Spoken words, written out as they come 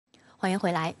欢迎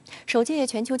回来。首届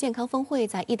全球健康峰会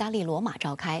在意大利罗马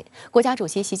召开，国家主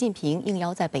席习近平应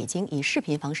邀在北京以视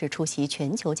频方式出席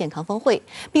全球健康峰会，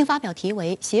并发表题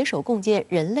为"携手共建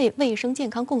人类卫生健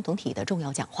康共同体"的重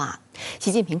要讲话。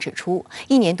习近平指出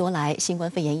，1年多来，新冠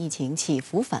肺炎疫情起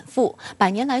伏反复，100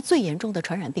年来最严重的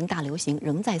传染病大流行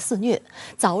仍在肆虐，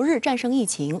早日战胜疫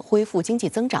情，恢复经济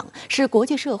增长是国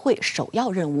际社会首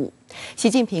要任务。习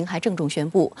近平还郑重宣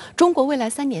布，中国未来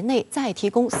3年内再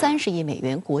提供30亿美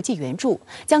元国际援助，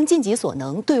将尽己所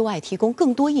能对外提供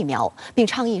更多疫苗，并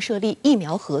倡议设立疫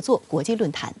苗合作国际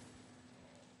论坛。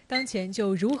当前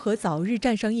就如何早日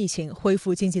战胜疫情、恢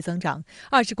复经济增长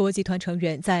，20国集团成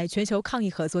员在全球抗疫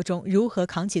合作中如何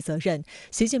扛起责任，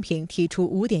习近平提出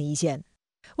5点意见。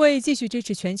为继续支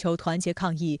持全球团结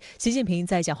抗疫，习近平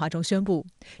在讲话中宣布，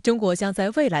中国将在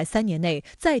未来3年内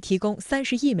再提供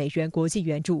30亿美元国际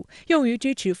援助，用于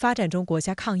支持发展中国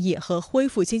家抗疫和恢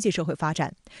复经济社会发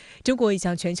展。中国已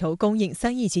向全球供应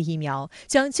3亿剂疫苗，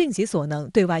将尽己所能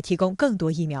对外提供更多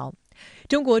疫苗。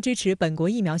中国支持本国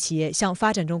疫苗企业向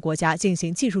发展中国家进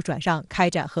行技术转让，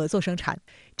开展合作生产。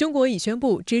中国已宣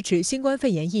布支持新冠肺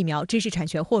炎疫苗知识产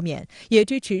权豁免，也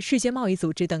支持世界贸易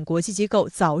组织等国际机构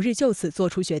早日就此作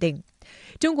出决定。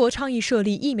中国倡议设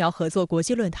立疫苗合作国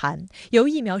际论坛，由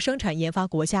疫苗生产研发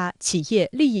国家、企业、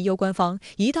利益攸关方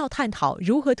一道探讨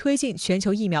如何推进全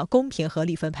球疫苗公平合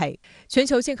理分配。全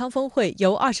球健康峰会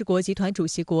由20国集团主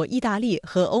席国意大利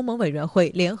和欧盟委员会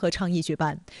联合倡议举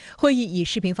办，会议以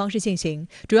视频方式进行，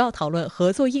主要讨论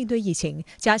合作应对疫情、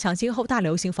加强今后大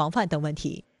流行防范等问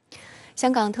题。香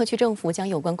港特区政府将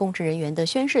有关公职人员的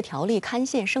宣誓条例刊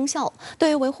宪生效，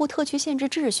对维护特区宪制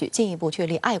秩序、进一步确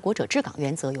立爱国者治港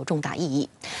原则有重大意义。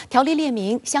条例列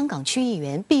明，香港区议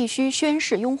员必须宣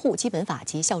誓拥护基本法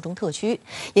及效忠特区，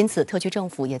因此特区政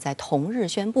府也在同日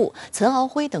宣布，岑敖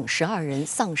晖等12人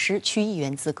丧失区议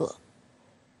员资格。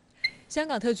香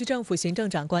港特区政府行政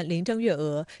长官林郑月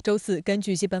娥周四根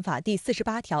据基本法第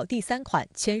48条第3款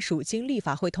签署经立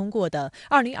法会通过的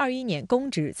2021年公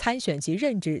职参选及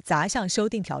任职杂项修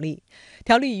订条例，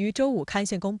条例于周五刊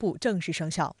宪公布，正式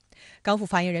生效。港府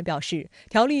发言人表示，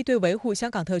条例对维护香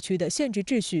港特区的宪制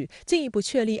秩序、进一步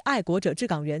确立爱国者治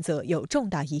港原则有重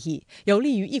大意义，有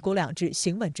利于一国两制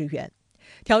行稳致远。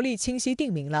条例清晰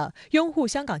定明了拥护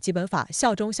香港基本法、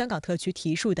效忠香港特区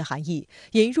提述的含义，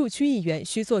引入区议员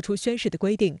需作出宣誓的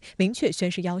规定，明确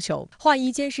宣誓要求，划一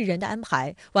监视人的安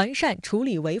排，完善处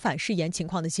理违反誓言情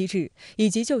况的机制，以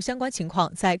及就相关情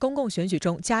况在公共选举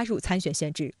中加入参选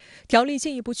限制。条例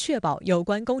进一步确保有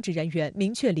关公职人员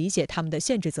明确理解他们的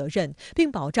宪制责任，并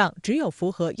保障只有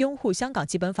符合拥护香港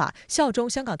基本法、效忠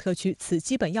香港特区此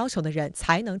基本要求的人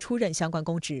才能出任相关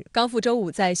公职。港府周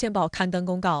五在宪报刊登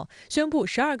公告，宣布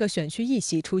12个选区议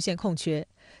席出现空缺，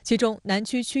其中南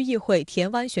区区议会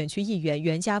田湾选区议员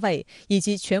袁家卫以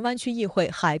及荃湾区议会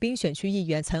海滨选区议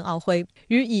员岑敖晖，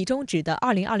于已终止的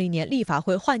2020年立法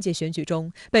会换届选举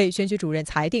中，被选举主任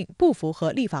裁定不符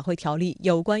合立法会条例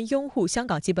有关拥护香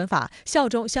港基本法、效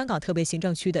忠香港特别行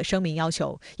政区的声明要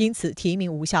求，因此提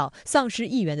名无效，丧失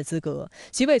议员的资格，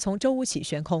席位从周五起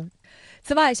悬空。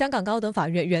此外，香港高等法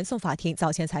院原讼法庭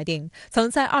早前裁定，曾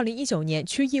在2019年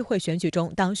区议会选举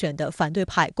中当选的反对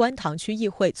派观塘区议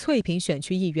会翠屏选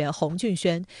区议员洪俊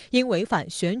轩，因违反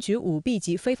选举舞弊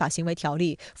及非法行为条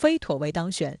例，非妥为当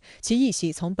选，其议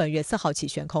席从本月4号起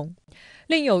悬空。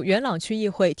另有元朗区议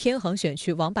会天恒选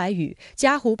区王白宇、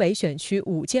嘉湖北选区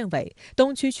伍建伟、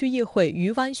东区区议会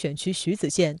渔湾选区徐子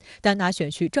健、丹拿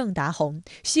选区郑达宏、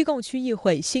西贡区议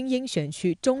会新英选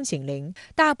区钟景玲、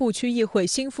大埔区议会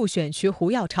新富选区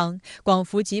胡耀昌、广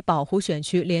福及宝湖选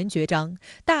区连觉章、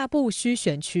大埔区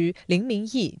选区林明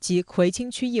义及葵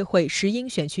青区议会石英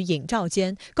选区尹兆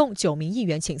坚共9名议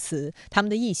员请辞，他们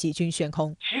的议席均悬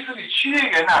空。其实你区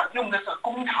议员用的是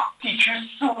公帑，地区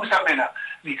事务上面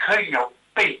你可以有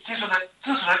被支持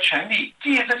的权利，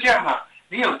既然是这样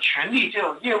你有权利就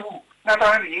有业务，那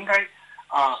当然你应该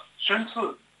宣誓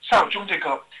效忠这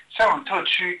个香港特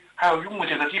区，还有拥护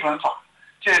这个基本法，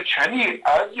这权利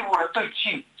而义务的对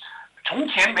齐。从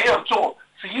前没有做，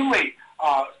是因为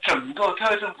整个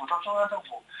特区政府到中央政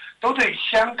府都对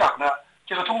香港的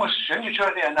这个通过选举出来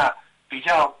的人比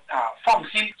较放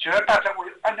心，觉得大家会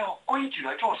按照规矩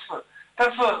来做事。但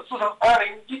是自从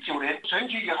2019年选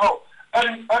举以后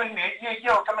，2020年1月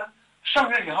1号他们上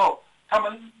任以后，他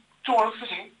们做的事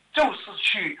情就是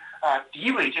去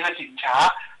诋毁这个警察，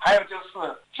还有就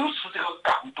是支持这个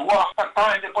港独那当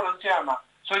然就不能这样了，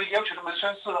所以要求他们宣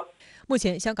誓了。目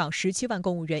前，香港17万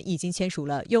公务员已经签署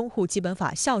了拥护基本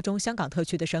法、效忠香港特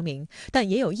区的声明，但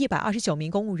也有129名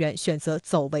公务员选择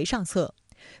走为上策。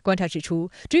观察指出，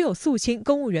只有肃清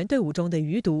公务员队伍中的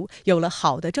余毒，有了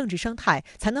好的政治生态，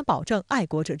才能保证爱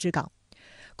国者治港。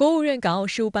国务院港澳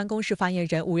事务办公室发言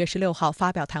人5月16号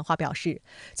发表谈话表示，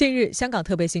近日，香港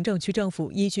特别行政区政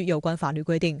府依据有关法律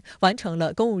规定，完成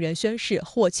了公务员宣誓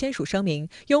或签署声明，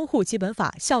拥护基本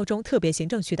法、效忠特别行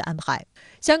政区的安排。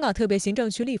香港特别行政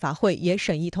区立法会也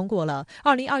审议通过了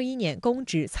2021年公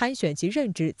职参选及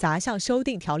任职杂项修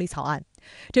订条例草案。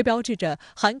这标志着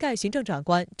涵盖行政长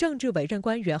官、政治委任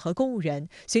官员和公务员、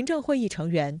行政会议成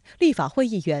员、立法会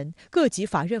议员、各级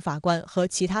法院法官和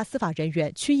其他司法人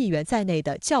员、区议员在内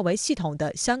的较为系统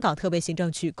的香港特别行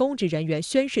政区公职人员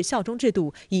宣誓效忠制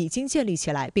度已经建立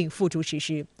起来并付诸实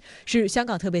施，是香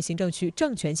港特别行政区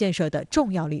政权建设的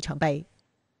重要里程碑。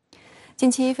近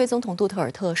期，非总统杜特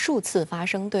尔特数次发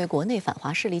声，对国内反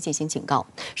华势力进行警告。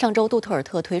上周，杜特尔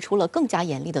特推出了更加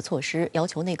严厉的措施，要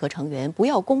求内阁成员不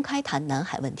要公开谈南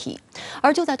海问题。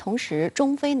而就在同时，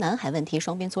中非南海问题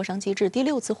双边磋商机制第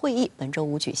6次会议本周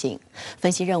五举行。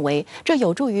分析认为，这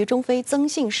有助于中非增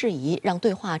信事宜，让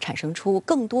对话产生出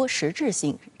更多实质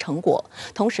性成果。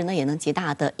同时呢，也能极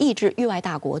大地抑制域外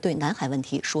大国对南海问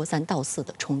题说三道四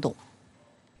的冲动。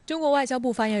中国外交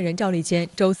部发言人赵立坚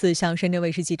周四向深圳卫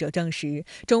视记者证实，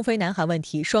中非南海问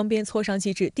题双边磋商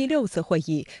机制第6次会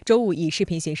议周五以视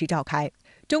频形式召开。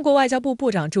中国外交部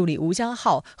部长助理吴江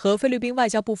浩和菲律宾外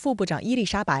交部副部长伊丽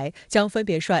莎白将分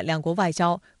别率两国外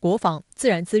交、国防、自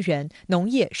然资源、农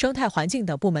业、生态环境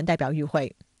等部门代表与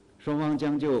会。双方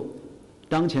将就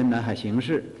当前南海形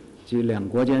势及两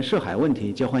国间涉海问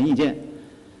题交换意见，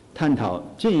探讨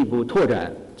进一步拓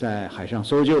展在海上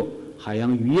搜救、海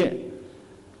洋渔业、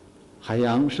海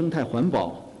洋生态环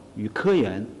保与科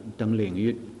研等领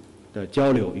域的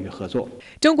交流与合作。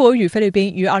中国与菲律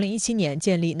宾于2017年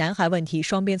建立南海问题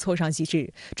双边磋商机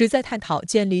制，旨在探讨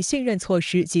建立信任措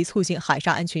施及促进海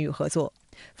上安全与合作。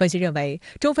分析认为，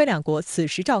中非两国此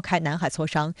时召开南海磋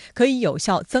商，可以有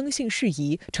效增信事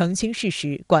宜、澄清事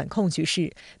实、管控局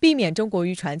势，避免中国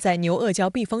渔船在牛轭礁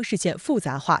避风事件复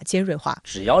杂化、尖锐化。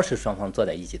只要是双方坐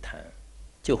在一起谈，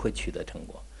就会取得成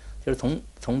果。就是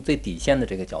从最底线的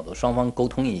这个角度，双方沟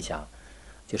通一下，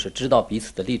就是知道彼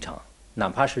此的立场，哪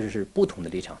怕是不同的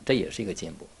立场，这也是一个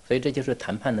进步。所以这就是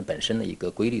谈判的本身的一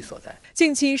个规律所在。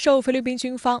近期受菲律宾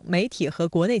军方、媒体和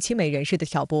国内亲美人士的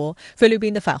挑拨，菲律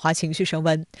宾的反华情绪升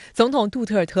温，总统杜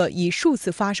特尔特已数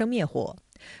次发声灭火。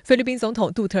菲律宾总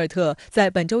统杜特尔特在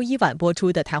本周一晚播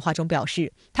出的谈话中表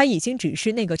示，他已经指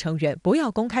示内阁成员不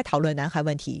要公开讨论南海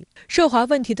问题，涉华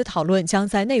问题的讨论将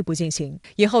在内部进行，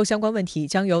以后相关问题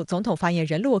将由总统发言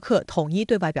人洛克统一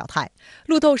对外表态。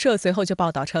路透社随后就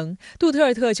报道称，杜特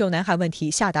尔特就南海问题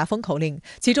下达封口令，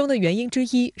其中的原因之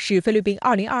一是菲律宾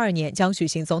2022年将举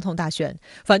行总统大选，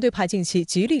反对派近期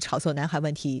极力炒作南海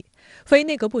问题。非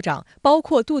内阁部长包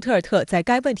括杜特尔特在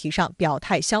该问题上表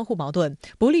态相互矛盾，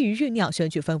不利于酝酿选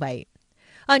举氛围。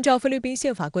按照菲律宾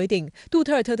宪法规定，杜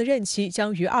特尔特的任期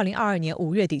将于2022年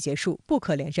5月底结束，不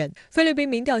可连任。菲律宾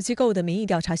民调机构的民意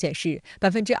调查显示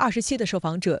，27%的受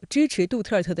访者支持杜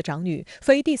特尔特的长女、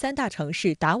非第3大城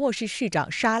市达沃市市长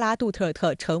莎拉·杜特尔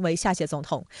特成为下届总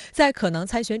统，在可能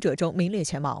参选者中名列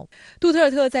前茅。杜特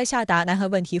尔特在下达南海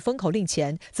问题封口令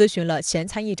前，咨询了前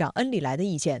参议长恩里莱的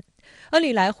意见。恩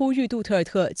里莱呼吁杜特尔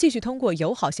特继续通过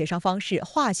友好协商方式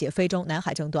化解非中南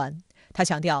海争端。他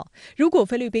强调，如果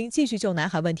菲律宾继续就南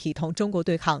海问题同中国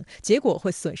对抗，结果会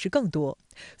损失更多。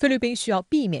菲律宾需要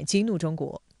避免激怒中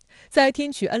国。在听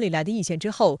取恩里莱的意见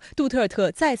之后，杜特尔特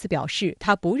再次表示，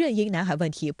他不愿因南海问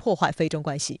题破坏非中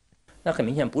关系。那很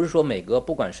明显，不是说美国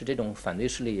不管是这种反对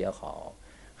势力也好，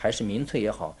还是民粹也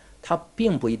好，它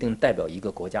并不一定代表一个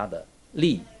国家的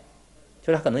利益。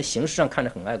就是他可能形式上看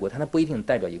着很爱国，但他不一定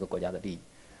代表一个国家的利益。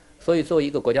所以作为一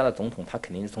个国家的总统，他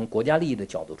肯定是从国家利益的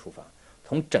角度出发，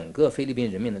从整个菲律宾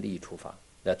人民的利益出发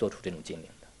来做出这种禁令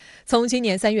的。从今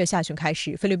年3月下旬开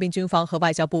始，菲律宾军方和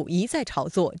外交部一再炒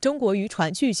作中国渔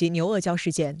船聚集牛轭礁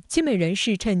事件，亲美人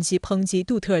士趁机抨击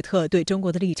杜特尔特对中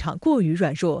国的立场过于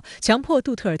软弱，强迫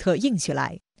杜特尔特硬起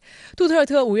来。杜特尔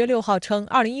特5月6号称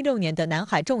，2016年的南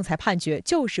海仲裁判决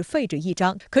就是废纸一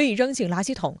张，可以扔进垃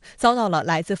圾桶，遭到了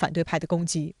来自反对派的攻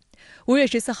击。5月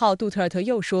14号，杜特尔特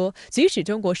又说，即使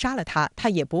中国杀了他，他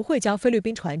也不会将菲律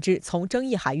宾船只从争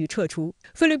议海域撤出。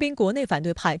菲律宾国内反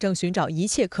对派正寻找一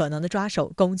切可能的抓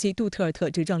手，攻击杜特尔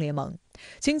特执政联盟。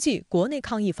经济、国内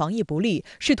抗疫防疫不力，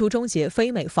试图终结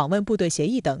非美访问部队协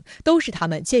议等，都是他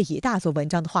们借以大做文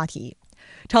章的话题。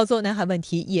炒作南海问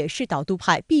题也是导独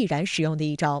派必然使用的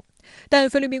一招。但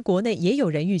菲律宾国内也有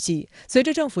人预计，随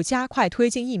着政府加快推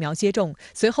进疫苗接种，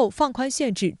随后放宽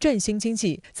限制振兴经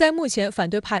济，在目前反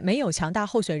对派没有强大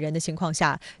候选人的情况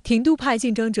下，挺独派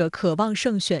竞争者渴望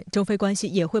胜选，中非关系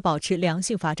也会保持良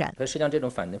性发展。实际上这种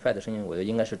反对派的声音，我觉得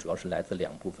应该是主要是来自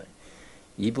两部分，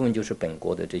一部分就是本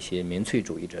国的这些民粹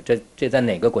主义者，这在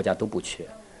哪个国家都不缺。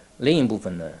另一部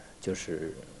分呢，就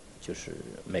是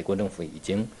美国政府已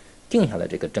经定下了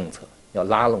这个政策，要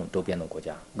拉拢周边的国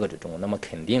家，遏制中国。那么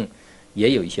肯定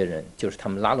也有一些人，就是他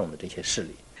们拉拢的这些势力。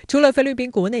除了菲律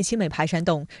宾国内亲美排山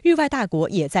洞，域外大国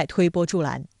也在推波助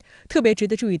澜。特别值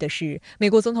得注意的是，美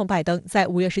国总统拜登在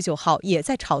5月19号也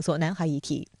在炒作南海议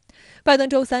题。拜登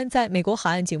周三在美国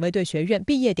海岸警卫队学院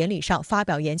毕业典礼上发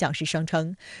表演讲时声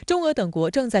称，中俄等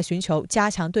国正在寻求加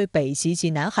强对北极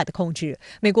及南海的控制，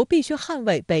美国必须捍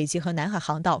卫北极和南海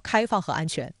航道开放和安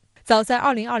全。早在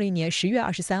2020年10月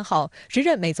23号，时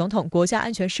任美总统国家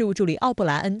安全事务助理奥布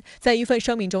莱恩在一份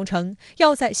声明中称，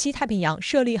要在西太平洋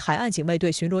设立海岸警卫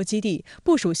队巡逻基地，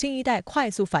部署新一代快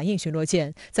速反应巡逻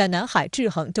舰，在南海制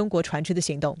衡中国船只的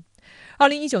行动。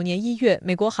2019年1月，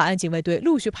美国海岸警卫队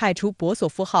陆续派出博索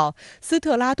夫号、斯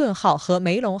特拉顿号和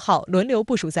梅隆号轮流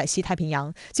部署在西太平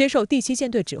洋，接受第7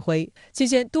舰队指挥。期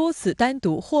间多次单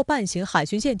独或半行海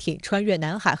军舰艇穿越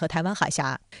南海和台湾海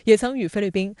峡，也曾与菲律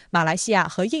宾、马来西亚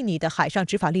和印尼的海上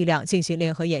执法力量进行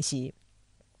联合演习。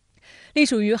隶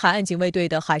属于海岸警卫队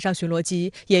的海上巡逻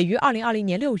机也于2020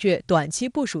年6月短期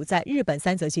部署在日本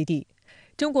三泽基地。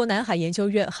中国南海研究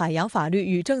院海洋法律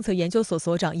与政策研究所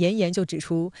所长严研就指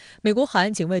出，美国海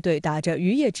岸警卫队打着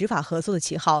渔业执法合作的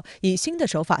旗号，以新的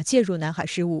手法介入南海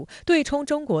事务，对冲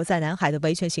中国在南海的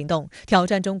维权行动，挑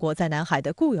战中国在南海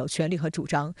的固有权利和主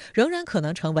张，仍然可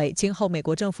能成为今后美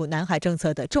国政府南海政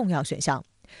策的重要选项。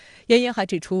严严还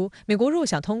指出，美国若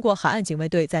想通过海岸警卫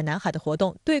队在南海的活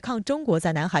动对抗中国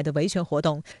在南海的维权活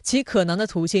动，其可能的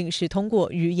途径是通过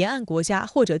与沿岸国家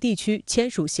或者地区签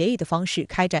署协议的方式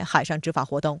开展海上执法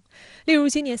活动。例如，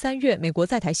今年3月，美国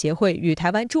在台协会与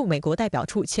台湾驻美国代表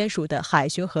处签署的海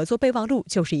巡合作备忘录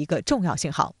就是一个重要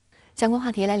信号。相关话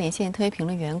题来连线特约评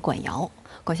论员管瑶。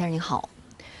管先生您好。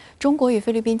中国与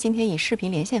菲律宾今天以视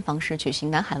频连线方式举行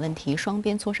南海问题双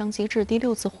边磋商机制第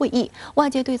6次会议，外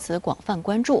界对此广泛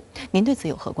关注。您对此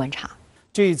有何观察？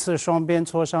这一次双边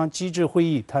磋商机制会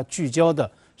议，它聚焦的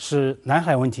是南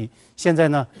海问题。现在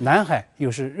呢，南海又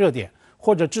是热点，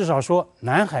或者至少说，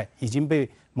南海已经被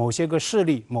某些个势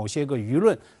力、某些个舆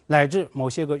论，乃至某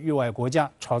些个域外国家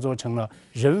炒作成了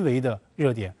人为的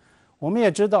热点。我们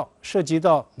也知道，涉及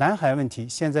到南海问题，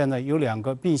现在呢有2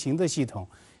个并行的系统。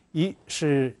一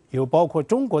是由包括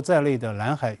中国在内的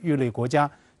南海域内国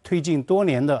家推进多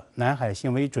年的南海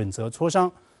行为准则磋商，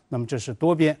那么这是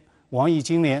多边。王毅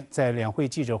今年在两会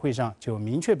记者会上就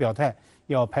明确表态，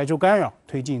要排除干扰，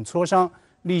推进磋商，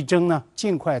力争呢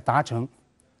尽快达成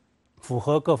符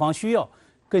合各方需要、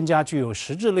更加具有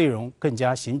实质内容、更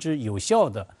加行之有效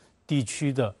的地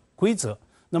区的规则。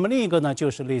那么另一个呢，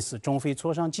就是类似中非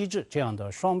磋商机制这样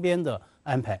的双边的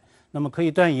安排。那么可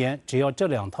以断言，只要这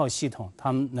2套系统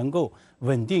它们能够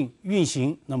稳定运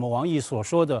行，那么王毅所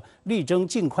说的力争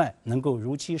尽快能够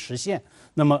如期实现，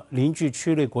那么凝聚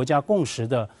区内国家共识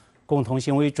的共同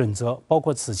行为准则，包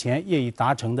括此前业已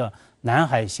达成的南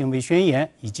海行为宣言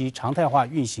以及常态化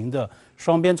运行的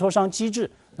双边磋商机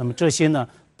制，那么这些呢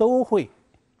都会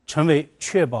成为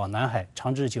确保南海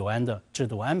长治久安的制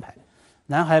度安排。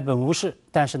南海本无事，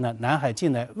但是呢，南海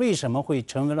近来为什么会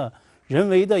成为了人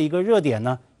为的一个热点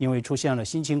呢？因为出现了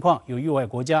新情况，有域外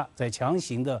国家在强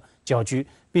行的搅局，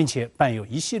并且伴有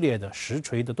一系列的实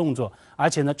锤的动作，而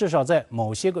且呢，至少在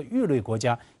某些个域内国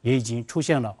家也已经出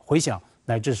现了回响，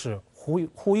乃至是呼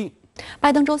应。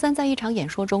拜登周三在一场演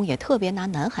说中也特别拿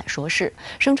南海说事，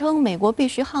声称美国必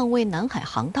须捍卫南海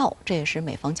航道，这也是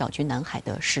美方搅局南海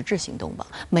的实质行动吧？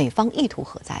美方意图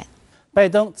何在？拜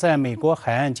登在美国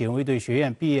海岸警卫队学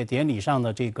院毕业典礼上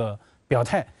的这个表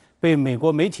态，被美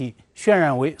国媒体渲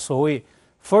染为所谓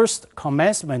First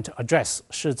Commencement Address，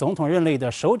 是总统任内的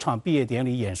首场毕业典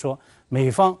礼演说。美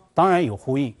方当然有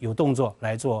呼应，有动作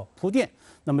来做铺垫。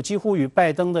那么几乎与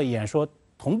拜登的演说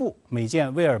同步，美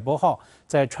舰威尔伯号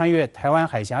在穿越台湾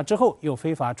海峡之后，又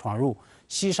非法闯入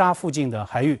西沙附近的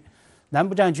海域。南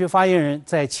部战区发言人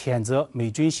在谴责美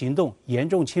军行动严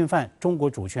重侵犯中国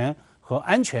主权和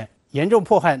安全，严重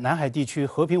迫害南海地区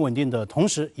和平稳定的同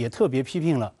时，也特别批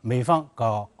评了美方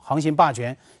搞航行霸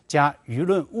权加舆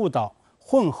论误导、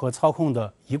混合操控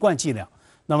的一贯伎俩。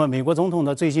那么，美国总统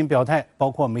的最新表态，包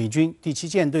括美军第7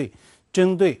舰队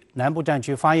针对南部战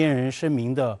区发言人声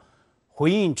明的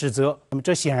回应指责，那么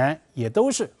这显然也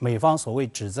都是美方所谓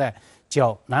旨在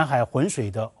搅南海浑水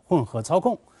的混合操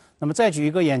控。那么再举一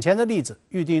个眼前的例子，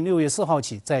预定6月4号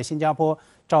起在新加坡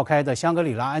召开的香格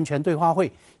里拉安全对话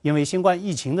会，因为新冠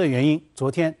疫情的原因，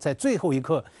昨天在最后一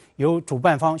刻由主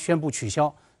办方宣布取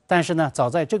消。但是呢，早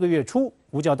在这个月初，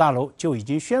五角大楼就已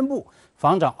经宣布，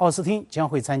防长奥斯汀将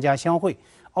会参加相会。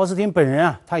奥斯汀本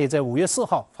人他也在5月4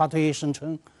号发推声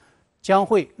称，将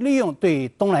会利用对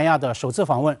东南亚的首次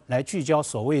访问来聚焦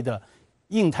所谓的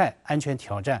印太安全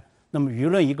挑战。那么舆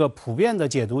论一个普遍的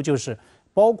解读就是，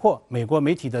包括美国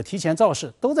媒体的提前造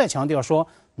势都在强调说，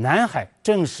南海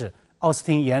正是奥斯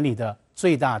汀眼里的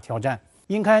最大挑战。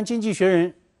应刊《经济学人》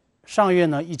上月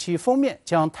呢一期封面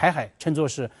将台海称作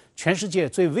是全世界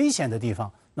最危险的地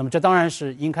方，那么这当然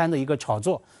是应刊的一个炒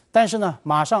作，但是呢，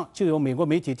马上就有美国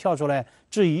媒体跳出来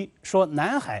质疑，说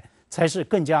南海才是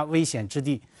更加危险之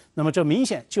地。那么这明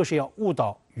显就是要误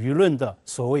导舆论的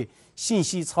所谓信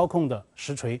息操控的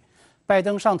实锤。拜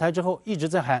登上台之后一直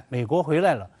在喊美国回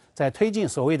来了，在推进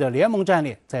所谓的联盟战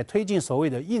略，在推进所谓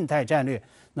的印太战略，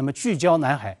那么聚焦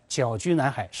南海、搅局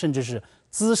南海，甚至是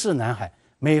滋事南海。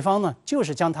美方呢就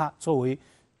是将它作为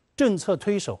政策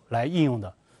推手来应用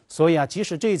的。所以即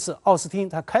使这一次奥斯汀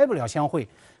他开不了相会，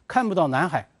看不到南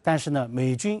海，但是呢，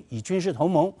美军以军事同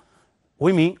盟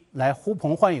为名来呼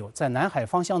朋唤友，在南海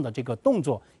方向的这个动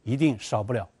作一定少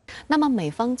不了。那么美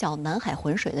方搅南海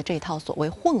浑水的这套所谓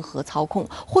混合操控，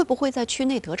会不会在区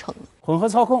内得逞呢？混合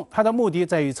操控，它的目的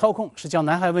在于操控，是将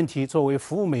南海问题作为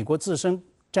服务美国自身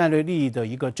战略利益的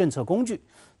一个政策工具。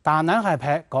打南海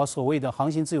牌，搞所谓的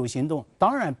航行自由行动，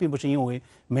当然并不是因为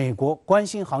美国关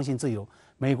心航行自由，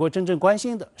美国真正关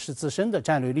心的是自身的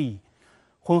战略利益。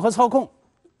混合操控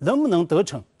能不能得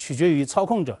逞，取决于操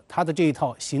控者他的这一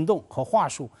套行动和话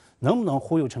术能不能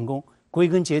忽悠成功。归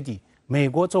根结底，美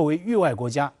国作为域外国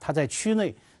家，他在区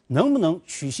内能不能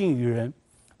取信于人？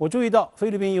我注意到菲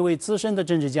律宾一位资深的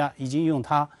政治家已经用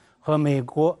他和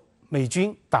美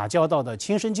军打交道的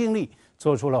亲身经历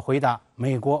做出了回答：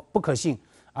美国不可信。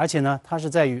而且呢，他是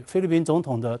在与菲律宾总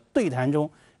统的对谈中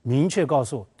明确告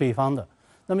诉对方的。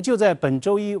那么就在本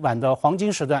周一晚的黄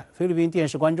金时段，菲律宾电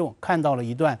视观众看到了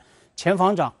一段前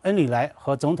防长恩里莱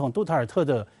和总统杜特尔特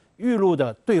的预录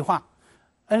的对话。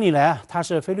恩里莱他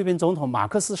是菲律宾总统马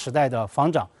克思时代的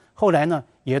防长，后来呢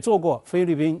也做过菲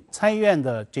律宾参议院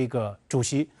的这个主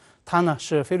席。他呢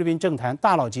是菲律宾政坛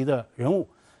大佬级的人物，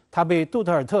他被杜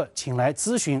特尔特请来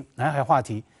咨询南海话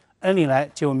题，恩里莱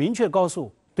就明确告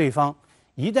诉对方，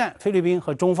一旦菲律宾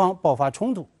和中方爆发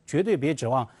冲突，绝对别指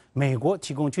望美国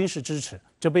提供军事支持。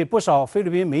这被不少菲律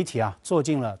宾媒体做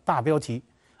进了大标题。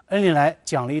恩里莱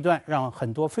讲了一段让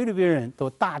很多菲律宾人都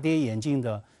大跌眼镜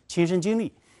的亲身经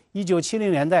历。1970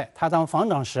年代，他当防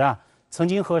长时曾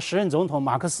经和时任总统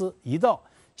马克思一道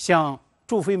向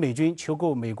驻菲美军求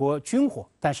购美国军火，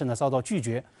但是呢遭到拒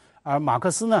绝。而马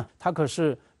克思呢，他可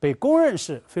是被公认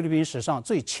是菲律宾史上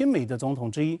最亲美的总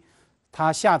统之一。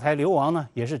他下台流亡呢，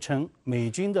也是乘美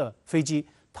军的飞机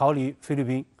逃离菲律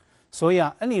宾。所以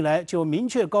恩里莱就明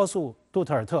确告诉杜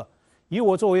特尔特，以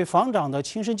我作为防长的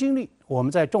亲身经历，我们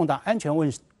在重大安全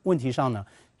问题上呢，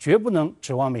绝不能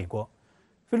指望美国。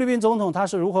菲律宾总统他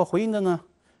是如何回应的呢？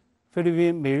菲律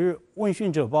宾《每日问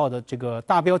讯者报》的这个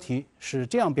大标题是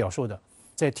这样表述的：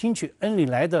在听取恩里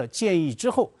莱的建议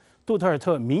之后，杜特尔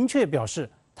特明确表示，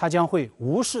他将会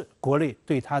无视国内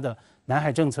对他的南海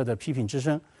政策的批评之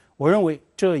声。我认为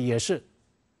这也是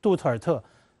杜特尔特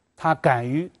他敢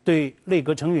于对内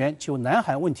阁成员就南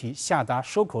海问题下达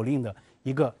收口令的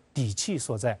一个底气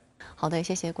所在。好的，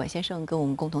谢谢管先生跟我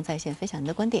们共同在线分享您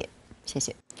的观点，谢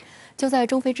谢。就在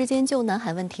中菲之间就南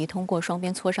海问题通过双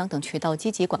边磋商等渠道积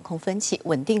极管控分歧、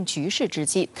稳定局势之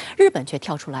际，日本却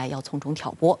跳出来要从中挑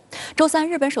拨。周三，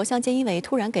日本首相菅义伟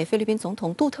突然给菲律宾总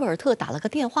统杜特尔特打了个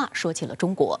电话，说起了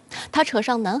中国。他扯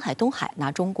上南海、东海，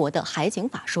拿中国的海警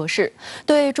法说事，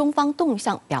对中方动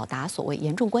向表达所谓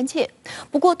严重关切。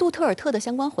不过，杜特尔特的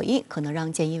相关回应可能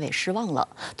让菅义伟失望了。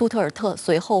杜特尔特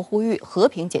随后呼吁和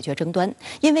平解决争端，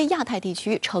因为亚太地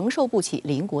区承受不起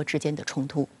邻国之间的冲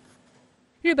突。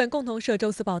日本共同社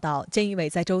周四报道，菅义伟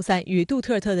在周三与杜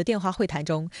特尔特的电话会谈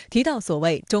中提到所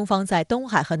谓中方在东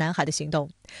海和南海的行动。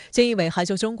菅义伟还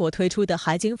就中国推出的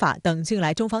海警法等近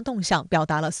来中方动向表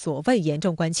达了所谓严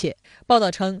重关切。报道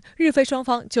称，日菲双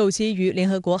方就基于联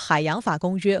合国海洋法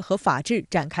公约和法治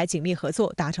展开紧密合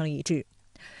作达成了一致。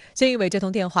菅义伟这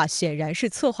通电话显然是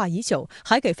策划已久，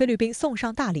还给菲律宾送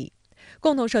上大礼。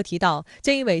共同社提到，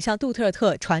菅义伟向杜特尔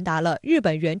特传达了日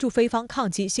本援助菲方抗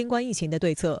击新冠疫情的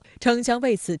对策，称将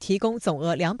为此提供总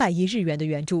额200亿日元的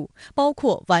援助，包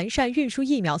括完善运输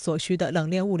疫苗所需的冷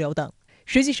链物流等。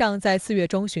实际上，在4月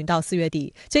中旬到4月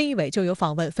底，菅义伟就有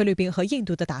访问菲律宾和印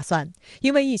度的打算，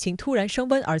因为疫情突然升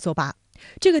温而作罢。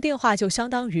这个电话就相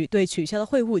当于对取消的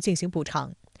会晤进行补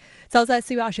偿。早在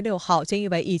4月26号，菅义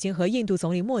伟已经和印度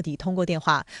总理莫迪通过电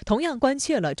话，同样关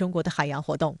切了中国的海洋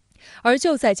活动。而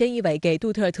就在菅义伟给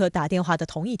杜特尔特打电话的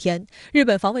同一天，日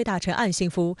本防卫大臣岸信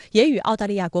夫也与澳大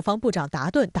利亚国防部长达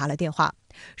顿打了电话，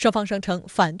双方声称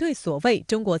反对所谓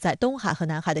中国在东海和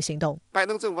南海的行动。拜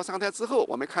登政府上台之后，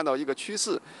我们看到一个趋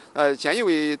势，菅义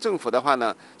伟政府的话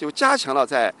呢，就加强了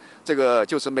在这个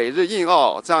就是美日印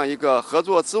澳这样一个合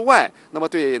作之外，那么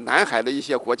对南海的一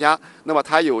些国家，那么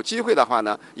他有机会的话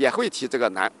呢，也会提这个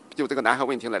南海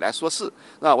问题来说事。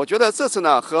我觉得这次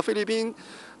呢和菲律宾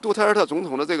杜特尔特总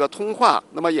统的这个通话，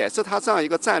那么也是他这样一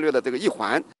个战略的这个一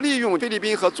环，利用菲律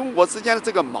宾和中国之间的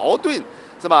这个矛盾，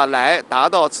是吧，来达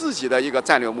到自己的一个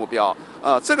战略目标。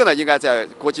这个呢，应该在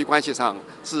国际关系上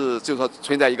就是说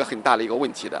存在一个很大的一个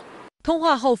问题的。通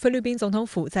话后，菲律宾总统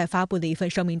府在发布的一份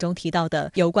声明中提到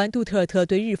的有关杜特尔特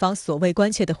对日方所谓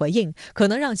关切的回应，可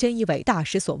能让菅义伟大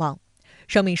失所望。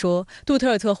声明说，杜特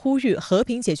尔特呼吁和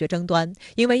平解决争端，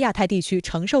因为亚太地区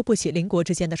承受不起邻国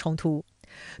之间的冲突。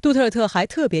杜特尔特还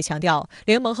特别强调，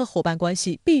联盟和伙伴关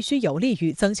系必须有利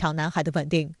于增强南海的稳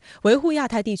定，维护亚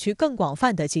太地区更广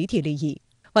泛的集体利益。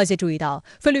外界注意到，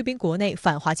菲律宾国内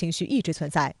反华情绪一直存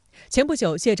在，前不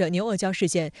久借着牛阿胶事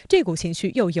件，这股情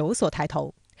绪又有所抬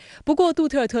头。不过，杜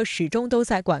特尔特始终都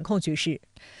在管控局势。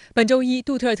本周一，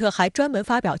杜特尔特还专门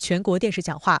发表全国电视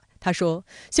讲话。他说：“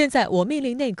现在我命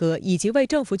令内阁以及为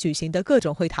政府举行的各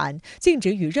种会谈，禁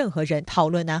止与任何人讨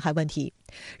论南海问题。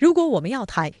如果我们要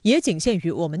谈，也仅限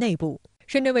于我们内部。”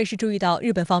深圳卫视注意到，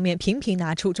日本方面频频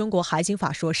拿出中国海警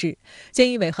法说事。菅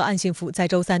义伟和岸信夫在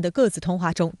周三的各自通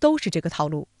话中都是这个套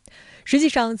路。实际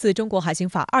上，自中国海警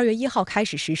法2月1号开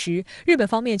始实施，日本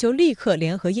方面就立刻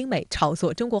联合英美炒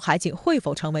作中国海警会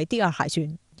否成为第二海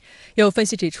军。有分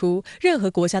析指出，任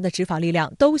何国家的执法力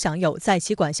量都享有在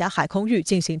其管辖海空域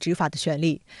进行执法的权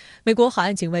利。美国海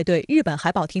岸警卫队、日本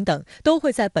海保厅等都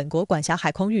会在本国管辖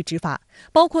海空域执法，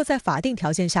包括在法定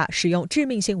条件下使用致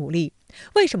命性武力。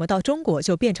为什么到中国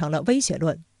就变成了威胁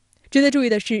论？值得注意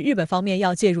的是，日本方面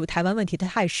要介入台湾问题的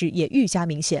态势也愈加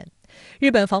明显。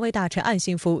日本防卫大臣岸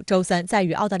信夫周三在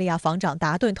与澳大利亚防长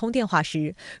达顿通电话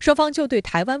时，双方就对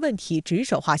台湾问题指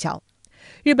手画脚。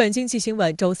日本经济新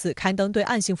闻周四刊登对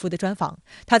岸信夫的专访，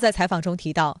他在采访中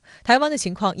提到，台湾的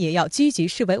情况也要积极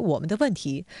视为我们的问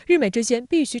题，日美之间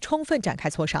必须充分展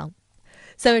开磋商。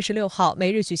3月16号，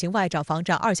美日举行外长防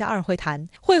长2+2会谈，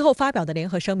会后发表的联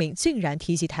合声明竟然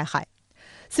提及台海。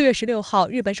4月16号，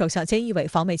日本首相菅义伟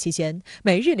访美期间，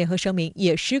美日联合声明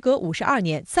也时隔52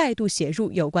年再度写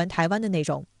入有关台湾的内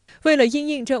容。为了因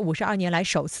应这52年来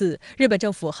首次，日本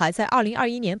政府还在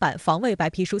2021年版防卫白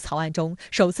皮书草案中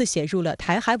首次写入了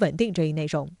台海稳定这一内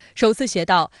容。首次写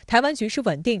道，台湾局势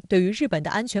稳定对于日本的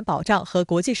安全保障和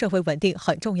国际社会稳定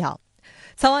很重要。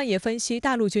草案也分析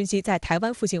大陆军机在台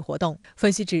湾附近活动。分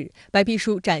析指，白皮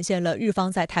书展现了日方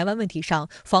在台湾问题上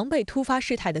防备突发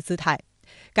事态的姿态。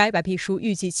该白皮书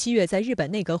预计7月在日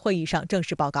本内阁会议上正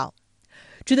式报告。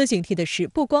值得警惕的是，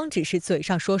不光只是嘴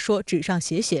上说说，纸上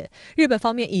写写，日本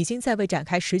方面已经在为展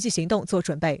开实际行动做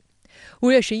准备。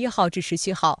5月11号至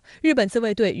17号，日本自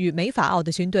卫队与美法澳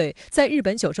的军队在日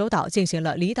本九州岛进行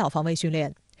了离岛防卫训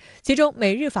练。其中，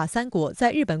美日法3国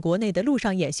在日本国内的陆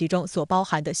上演习中所包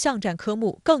含的巷战科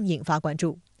目更引发关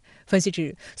注。分析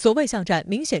指，所谓巷战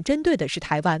明显针对的是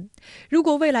台湾。如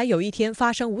果未来有一天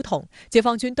发生武统，解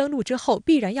放军登陆之后，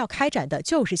必然要开展的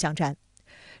就是巷战。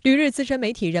旅日资深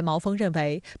媒体人毛峰认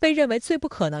为，被认为最不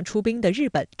可能出兵的日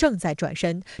本正在转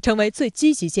身，成为最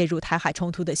积极介入台海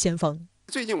冲突的先锋。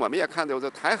最近我们也看到这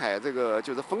台海这个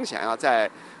就是风险啊，在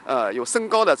有升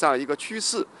高的这样一个趋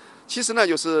势。其实呢，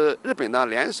就是日本呢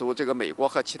联手这个美国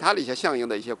和其他的一些相应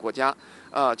的一些国家，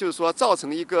就是说造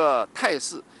成一个态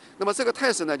势。那么这个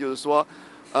态势呢，就是说，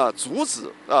阻止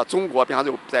中国，比方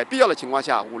说在必要的情况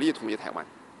下武力统一台湾。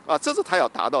这是他要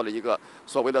达到的一个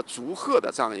所谓的逐贺的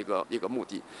这样一个目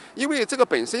的，因为这个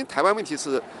本身台湾问题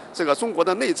是这个中国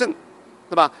的内政，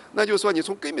是吧？那就是说你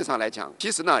从根本上来讲，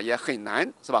其实呢也很难，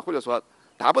是吧？或者说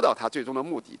达不到他最终的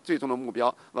目的、最终的目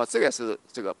标，这个是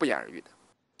这个不言而喻的。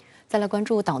再来关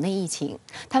注岛内疫情，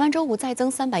台湾周五再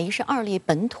增312例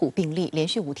本土病例，连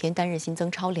续5天单日新增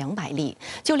超200例。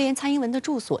就连蔡英文的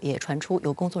住所也传出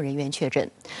有工作人员确诊。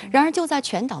然而，就在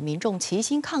全岛民众齐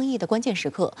心抗疫的关键时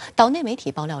刻，岛内媒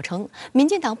体爆料称，民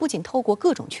进党不仅透过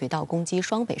各种渠道攻击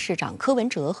双北市长柯文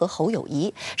哲和侯友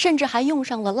宜，甚至还用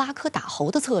上了拉柯打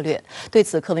侯的策略。对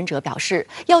此，柯文哲表示，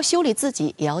要修理自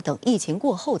己，也要等疫情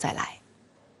过后再来。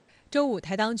周五，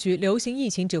台当局流行疫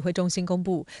情指挥中心公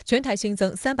布，全台新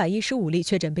增315例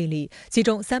确诊病例，其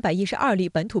中312例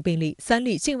本土病例，3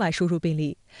例境外输入病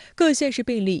例。各县市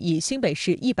病例以新北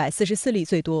市144例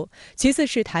最多，其次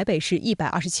是台北市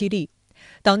127例。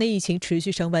岛内疫情持续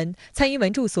升温，蔡英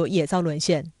文住所也遭沦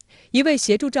陷。一位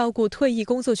协助照顾退役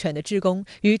工作犬的志工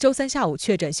于周三下午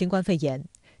确诊新冠肺炎。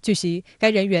据悉，该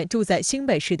人员住在新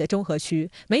北市的中和区，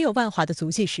没有万华的足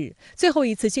迹史。最后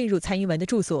一次进入蔡英文的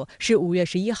住所是5月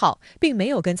11号，并没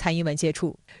有跟蔡英文接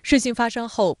触。事情发生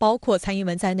后，包括蔡英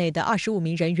文在内的25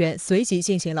名人员随即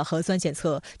进行了核酸检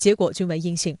测，结果均为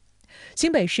阴性。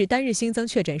新北市单日新增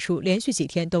确诊数连续几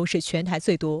天都是全台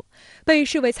最多，被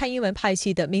视为蔡英文派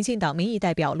系的民进党民意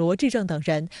代表罗致政等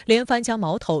人连番将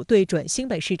矛头对准新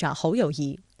北市长侯友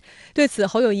宜。对此，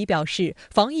侯友宜表示，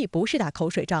防疫不是打口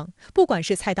水仗，不管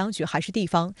是蔡当局还是地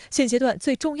方，现阶段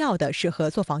最重要的是合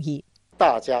作防疫，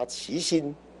大家齐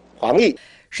心防疫。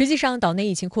实际上，岛内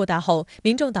疫情扩大后，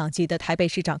民众党籍的台北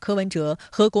市长柯文哲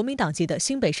和国民党籍的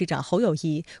新北市长侯友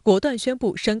宜果断宣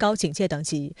布升高警戒等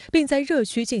级，并在热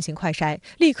区进行快筛，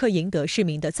立刻赢得市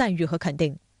民的赞誉和肯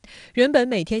定。原本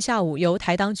每天下午由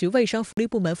台当局卫生福利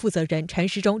部门负责人陈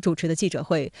时中主持的记者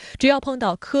会，只要碰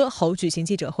到柯侯举行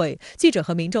记者会，记者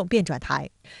和民众便转台。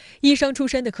医生出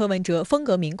身的柯文哲风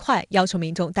格明快，要求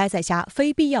民众待在家，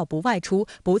非必要不外出，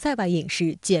不在外饮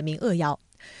食，简明扼要。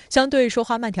相对说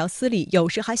话慢条斯理，有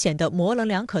时还显得模棱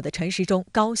两可的陈时中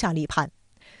高下立判。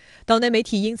岛内媒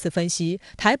体因此分析，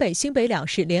台北、新北两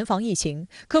市联防疫情，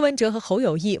柯文哲和侯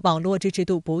友宜网络支持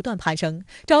度不断攀升，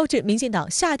招致民进党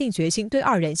下定决心对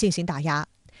二人进行打压。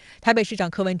台北市长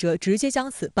柯文哲直接将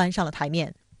此搬上了台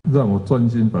面，让我专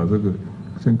心把这个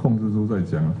先控制住再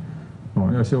讲。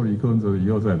要修理柯文哲以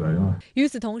后再来嘛。与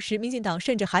此同时，民进党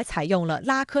甚至还采用了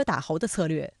拉柯打侯的策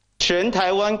略。全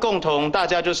台湾共同，大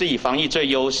家就是以防疫最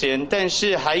优先，但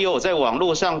是还有在网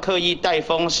络上刻意带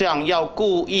风向，要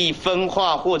故意分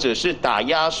化或者是打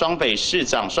压双北市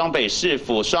长、双北市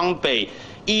府、双北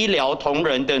医疗同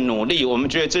仁的努力，我们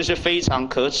觉得这是非常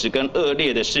可耻跟恶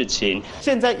劣的事情。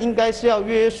现在应该是要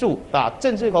约束，把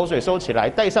政治口水收起来，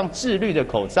戴上自律的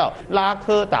口罩，拉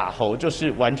柯打侯就是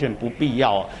完全不必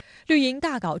要。绿营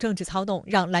大搞政治操弄，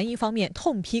让蓝营方面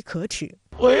痛批可耻。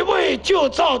围魏救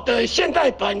赵的现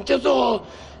代版叫做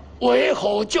围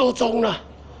侯救忠了，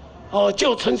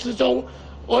救陈时中，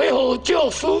围侯救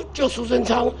苏贞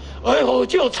昌，围侯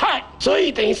救蔡，所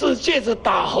以等于是借着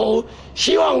打侯，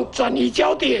希望转移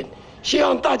焦点，希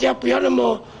望大家不要那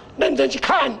么认真去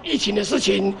看疫情的事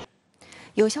情。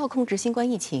有效控制新冠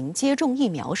疫情，接种疫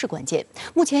苗是关键。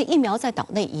目前疫苗在岛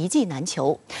内一剂难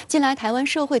求。近来，台湾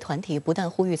社会团体不但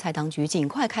呼吁蔡当局尽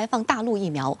快开放大陆疫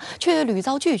苗，却屡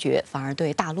遭拒绝，反而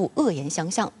对大陆恶言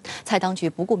相向。蔡当局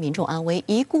不顾民众安危，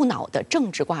一股脑的政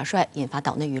治挂帅，引发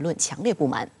岛内舆论强烈不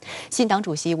满。新党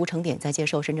主席吴成典在接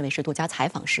受深圳卫视独家采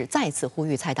访时，再次呼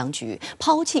吁蔡当局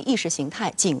抛弃意识形态，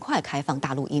尽快开放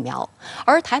大陆疫苗。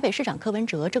而台北市长柯文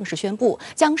哲正式宣布，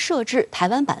将设置台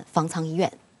湾版方舱医院。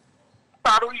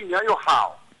大陆疫苗又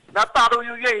好，那大陆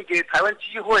又愿意给台湾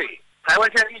机会。台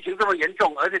湾现在疫情这么严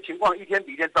重，而且情况一天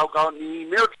比一天糟糕，你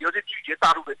没有理由去拒绝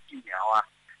大陆的疫苗啊！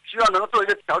希望能够做一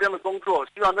个桥梁的工作，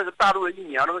希望那个大陆的疫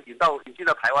苗能够引进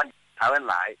到台湾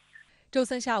来。周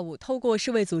三下午，透过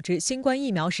世卫组织新冠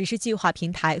疫苗实施计划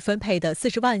平台分配的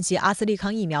40万剂阿斯利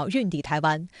康疫苗运抵台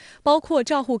湾，包括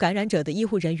照护感染者的医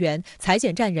护人员、采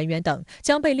检站人员等，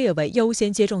将被列为优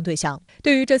先接种对象。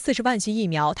对于这40万剂疫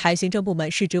苗，台行政部门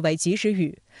视之为及时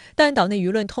雨，但岛内舆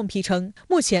论痛批称，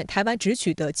目前台湾只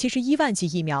取得71万剂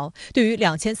疫苗，对于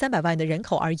2300万的人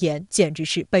口而言，简直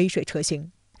是杯水车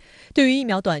薪。对于疫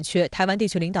苗短缺，台湾地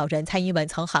区领导人蔡英文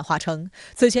曾喊话称，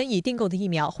此前已订购的疫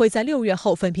苗会在6月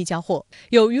后分批交货。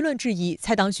有舆论质疑，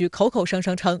蔡当局口口声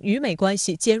声称与美关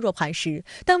系坚若磐石，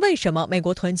但为什么美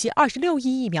国囤积26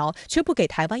亿疫苗却不给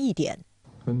台湾一点？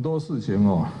很多事情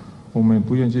我们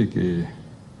不愿意给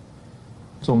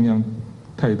中央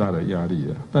太大的压力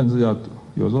了，但是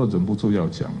有时候忍不住要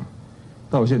讲。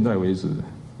到现在为止，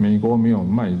美国没有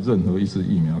卖任何一支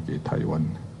疫苗给台湾。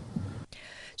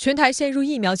全台陷入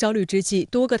疫苗焦虑之际，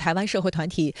多个台湾社会团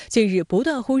体近日不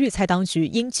断呼吁蔡当局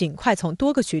应尽快从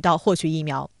多个渠道获取疫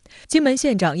苗。金门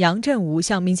县长杨振武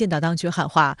向民进党当局喊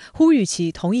话，呼吁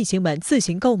其同意金门自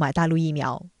行购买大陆疫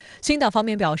苗。新党方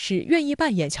面表示愿意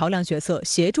扮演桥梁角色，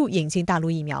协助引进大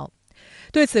陆疫苗。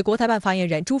对此，国台办发言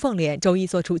人朱凤莲周一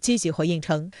作出积极回应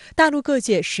称，大陆各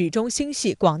界始终心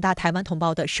系广大台湾同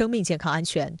胞的生命健康安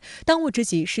全，当务之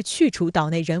急是去除岛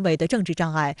内人为的政治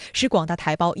障碍，使广大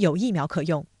台胞有疫苗可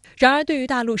用。然而，对于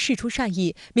大陆释出善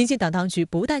意，民进党当局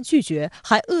不但拒绝，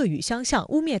还恶语相向，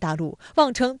污蔑大陆，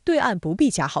妄称对岸不必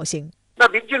假好心。那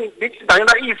民进党用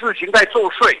他意识形态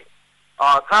作祟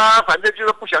啊，他反正就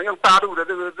是不想用大陆的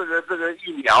这个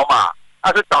疫苗嘛，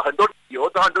是找很多理由，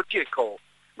找很多借口。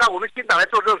那我们新党来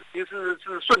做这个事情是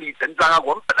顺理成章啊，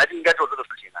我们本来就应该做这个事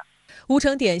情啊。吴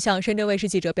成典向深圳卫视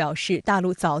记者表示，大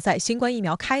陆早在新冠疫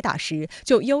苗开打时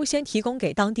就优先提供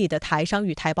给当地的台商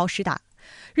与台胞施打。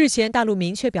日前，大陆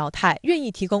明确表态愿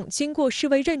意提供经过世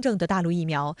卫认证的大陆疫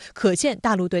苗，可见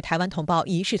大陆对台湾同胞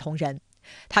一视同仁。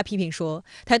他批评说，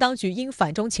台当局因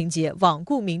反中情节罔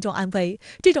顾民众安危，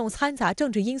这种掺杂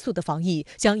政治因素的防疫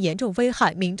将严重危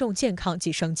害民众健康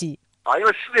及生计。因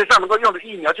为世界上能够用的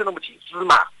疫苗就那么几支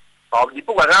嘛，你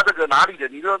不管它这个哪里的，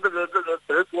你说这个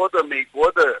德国的、美国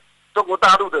的、中国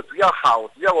大陆的，只要好，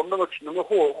只要我们能够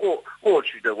获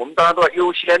取的，我们当然都要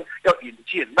优先要引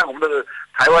进，让我们的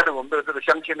台湾的我们的这个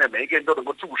乡亲呢，每一个人都能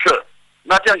够注射。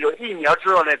那这样有疫苗之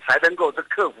后呢，才能够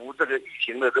克服这个疫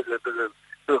情的这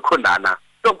个困难呐。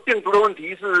这种病毒的问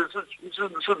题是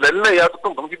人类要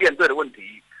共同去面对的问题，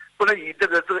不能以这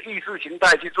个意识形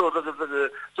态去做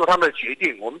做他们的决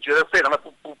定，我们觉得非常的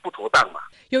不妥当嘛。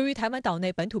由于台湾岛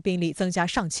内本土病例增加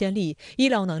上千例，医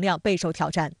疗能量备受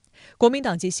挑战。国民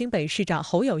党籍新北市长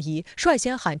侯友宜率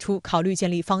先喊出考虑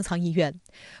建立方舱医院，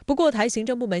不过台行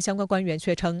政部门相关官员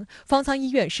却称方舱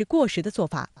医院是过时的做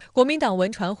法。国民党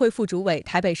文传会副主委、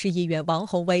台北市议员王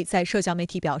宏威在社交媒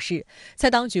体表示，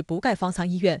在当局不盖方舱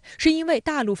医院，是因为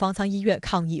大陆方舱医院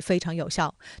抗疫非常有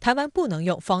效，台湾不能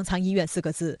用方舱医院4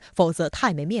个字，否则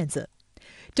太没面子。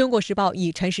中国时报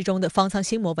以陈时中的方舱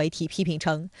心魔为题批评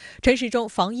称，陈时中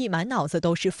防疫满脑子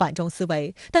都是反中思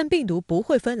维，但病毒不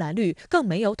会分蓝绿，更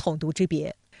没有统独之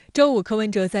别。周五，柯文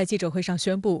哲在记者会上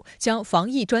宣布，将防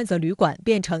疫专责旅馆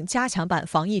变成加强版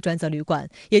防疫专责旅馆，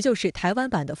也就是台湾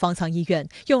版的方舱医院，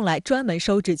用来专门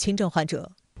收治轻症患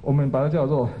者。我们把它叫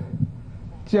做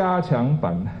加强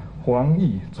版防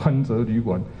疫专责旅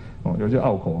馆，有些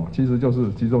拗口，其实就是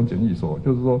集中检疫所，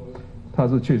就是说他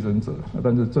是确诊者，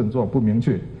但是症状不明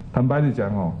确。坦白地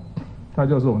讲，它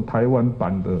就是我们台湾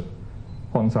版的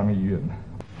方舱医院。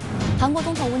韩国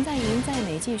总统文在寅在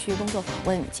美继续工作访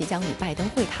问，即将与拜登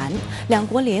会谈，两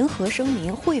国联合声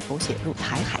明会否写入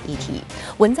台海议题？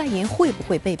文在寅会不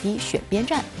会被逼选边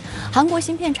站？韩国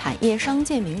芯片产业商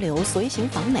界名流随行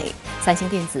访美，三星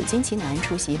电子金其南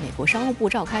出席美国商务部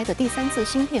召开的第3次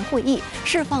芯片会议，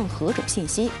释放何种信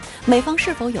息？美方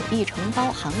是否有意承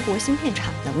包韩国芯片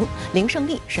产能？林胜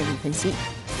利深入分析。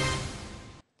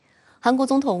韩国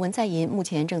总统文在寅目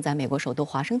前正在美国首都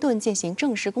华盛顿进行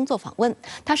正式工作访问，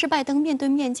他是拜登面对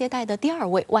面接待的第2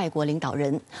位外国领导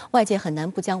人。外界很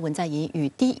难不将文在寅与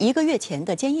1个月前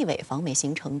的菅义伟访美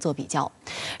行程做比较。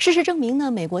事实证明呢，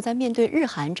美国在面对日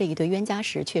韩这一对冤家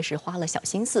时，确实花了小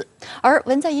心思。而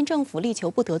文在寅政府力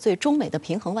求不得罪中美的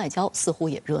平衡外交，似乎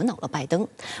也惹恼了拜登。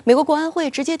美国国安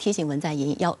会直接提醒文在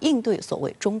寅要应对所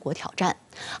谓中国挑战。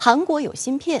韩国有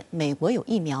芯片，美国有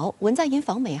疫苗，文在寅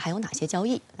访美还有哪些交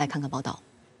易？来看看报道。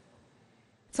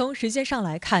从时间上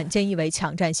来看，菅义伟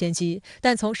抢占先机，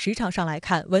但从时长上来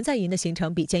看，文在寅的行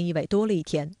程比菅义伟多了1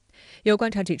天。有观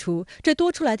察指出，这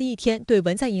多出来的1天对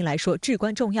文在寅来说至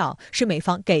关重要，是美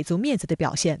方给足面子的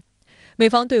表现。美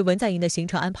方对文在寅的行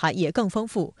程安排也更丰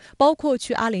富，包括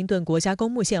去阿灵顿国家公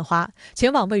墓献花，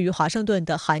前往位于华盛顿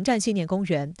的韩战纪念公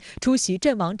园，出席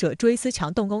阵亡者追思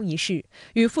墙动工仪式，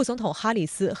与副总统哈里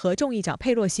斯和众议长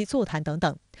佩洛西座谈等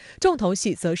等。重头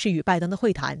戏则是与拜登的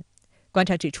会谈。观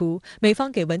察指出，美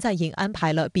方给文在寅安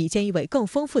排了比菅义伟更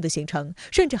丰富的行程，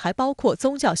甚至还包括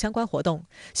宗教相关活动，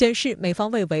显示美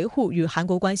方为维护与韩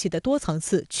国关系的多层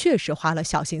次确实花了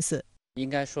小心思。应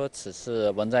该说，此次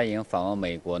文在寅访问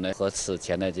美国呢，和此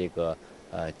前的这个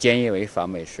菅义伟访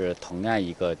美是同样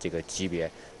一个这个级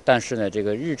别，但是呢，这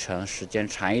个日程时间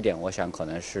长一点，我想可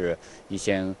能是一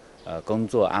些工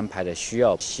作安排的需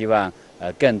要，希望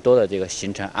更多的这个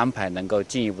行程安排能够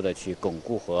进一步的去巩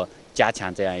固和加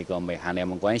强这样一个美韩联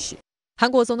盟关系。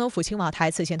韩国总统府青瓦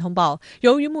台此前通报，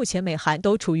由于目前美韩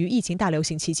都处于疫情大流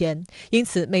行期间，因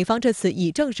此美方这次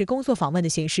以正式工作访问的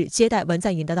形式接待文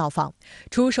在寅的到访。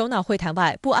除首脑会谈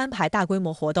外，不安排大规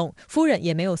模活动，夫人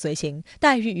也没有随行，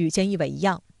待遇与菅义伟一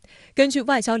样。根据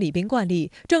外交礼宾惯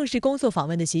例，正式工作访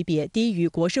问的级别低于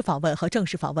国事访问和正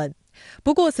式访问。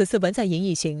不过此次文在寅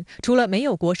一行，除了没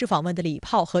有国事访问的礼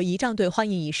炮和仪仗队欢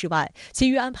迎仪式外，其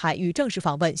余安排与正式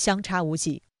访问相差无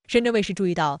几。深圳卫视注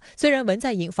意到，虽然文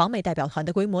在寅访美代表团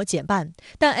的规模减半，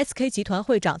但 SK 集团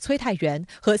会长崔泰元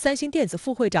和三星电子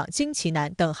副会长金其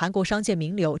南等韩国商界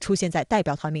名流出现在代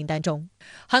表团名单中。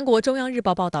韩国中央日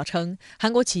报报道称，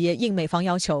韩国企业应美方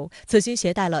要求，此行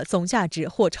携带了总价值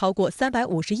或超过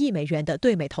350亿美元的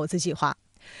对美投资计划。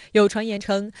有传言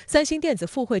称，三星电子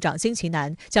副会长金其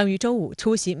南将于周五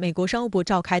出席美国商务部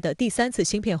召开的第3次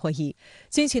芯片会议。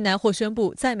金其南或宣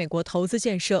布在美国投资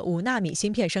建设5纳米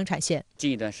芯片生产线。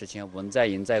近一段时间，文在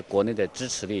寅在国内的支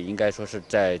持力应该说是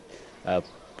在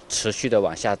持续的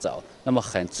往下走。那么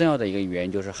很重要的一个原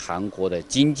因就是韩国的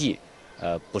经济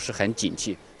不是很景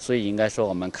气，所以应该说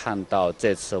我们看到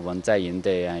这次文在寅的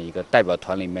这样一个代表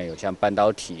团里面有像半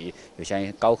导体、有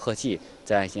像高科技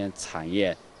这样一些产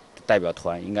业代表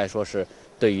团，应该说是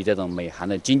对于这种美韩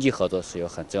的经济合作是有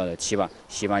很重要的期望，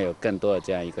希望有更多的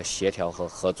这样一个协调和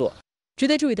合作。值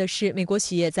得注意的是，美国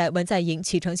企业在文在寅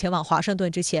启程前往华盛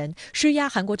顿之前，施压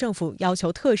韩国政府要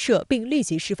求特赦并立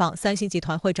即释放三星集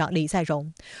团会长李在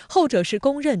镕，后者是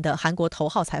公认的韩国头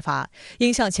号财阀，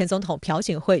因向前总统朴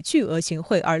槿惠巨额行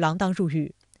贿而锒铛入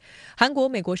狱。韩国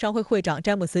美国商会会长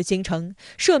詹姆斯金称，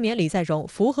赦免李在镕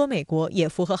符合美国也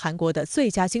符合韩国的最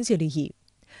佳经济利益。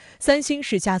三星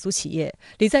是家族企业，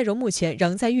李在镕目前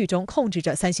仍在狱中控制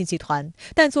着三星集团，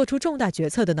但做出重大决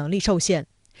策的能力受限。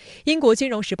英国金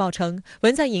融时报称，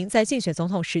文在寅在竞选总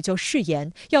统时就誓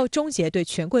言要终结对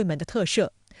权贵们的特赦。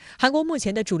韩国目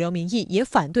前的主流民意也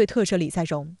反对特赦李在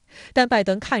镕，但拜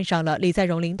登看上了李在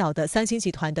镕领导的三星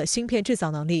集团的芯片制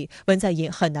造能力，文在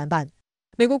寅很难办。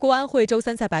美国国安会周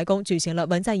三在白宫举行了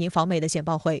文在寅访美的简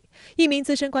报会，一名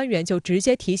资深官员就直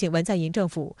接提醒文在寅政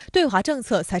府，对华政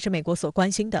策才是美国所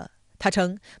关心的。他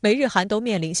称，美日韩都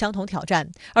面临相同挑战，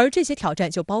而这些挑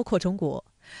战就包括中国。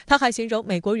他还形容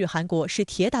美国与韩国是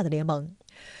铁打的联盟。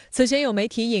此前有媒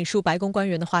体引述白宫官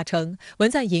员的话称，文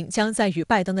在寅将在与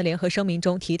拜登的联合声明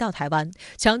中提到台湾，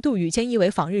强度与菅义伟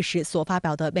访日时所发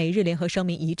表的美日联合声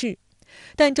明一致。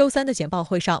但周三的简报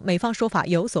会上，美方说法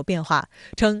有所变化，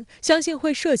称相信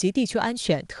会涉及地区安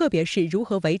全，特别是如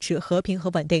何维持和平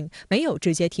和稳定，没有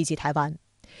直接提及台湾。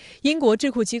英国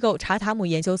智库机构查塔姆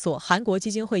研究所韩国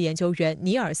基金会研究员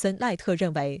尼尔森·赖特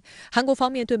认为，韩国方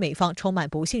面对美方充满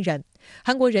不信任。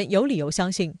韩国人有理由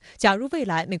相信，假如未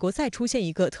来美国再出现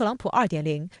一个特朗普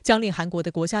 2.0， 将令韩国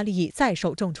的国家利益再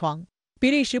受重创。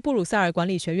比利时布鲁塞尔管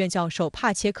理学院教授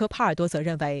帕切科·帕尔多则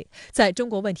认为，在中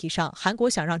国问题上，韩国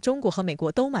想让中国和美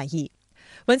国都满意。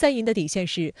文在寅的底线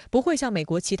是不会像美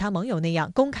国其他盟友那样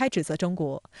公开指责中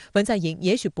国，文在寅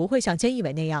也许不会像菅义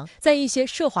伟那样在一些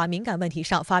涉华敏感问题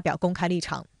上发表公开立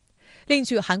场。另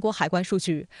据韩国海关数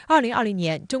据，2020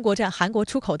年中国占韩国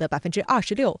出口的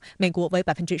26%，美国为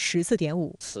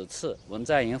14.5%。此次文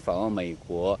在寅访问美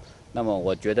国，那么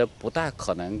我觉得不大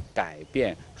可能改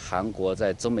变韩国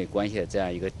在中美关系的这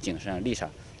样一个谨慎的立场。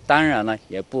当然呢，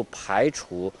也不排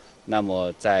除那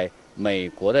么在美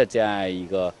国的这样一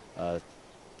个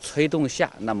推动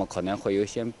下，那么可能会有一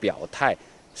些表态，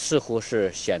似乎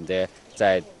是显得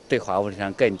在对华问题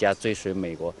上更加追随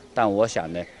美国。但我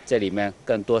想呢，这里面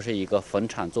更多是一个逢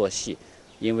场作戏，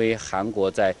因为韩国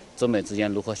在中美之间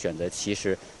如何选择，其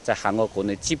实在韩国国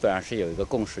内基本上是有一个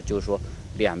共识，就是说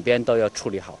两边都要处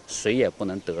理好，谁也不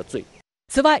能得罪。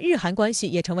此外，日韩关系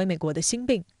也成为美国的心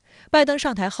病。拜登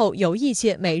上台后有意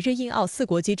借美日印澳四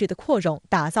国机制的扩容，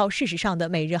打造事实上的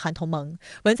美日韩同盟。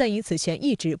文在寅此前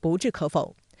一直不置可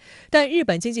否。但日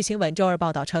本经济新闻周二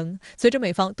报道称，随着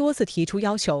美方多次提出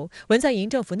要求，文在寅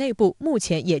政府内部目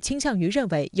前也倾向于认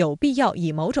为有必要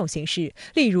以某种形式，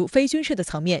例如非军事的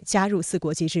层面加入四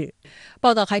国机制。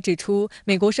报道还指出，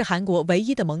美国是韩国唯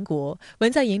一的盟国，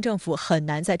文在寅政府很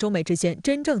难在中美之间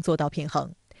真正做到平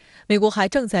衡。美国还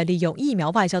正在利用疫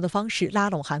苗外交的方式拉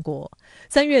拢韩国。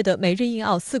3月的美日印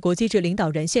澳四国机制领导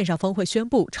人线上峰会宣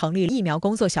布成立疫苗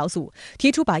工作小组，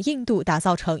提出把印度打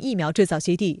造成疫苗制造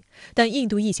基地，但印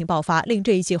度疫情爆发令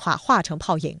这一计划化成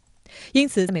泡影。因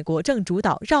此，美国正主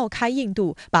导绕开印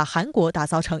度，把韩国打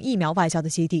造成疫苗外交的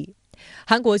基地。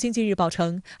韩国经济日报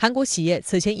称，韩国企业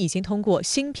此前已经通过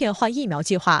芯片换疫苗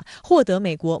计划获得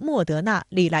美国莫德纳、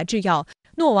礼来制药、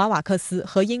诺瓦瓦克斯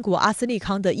和英国阿斯利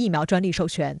康的疫苗专利授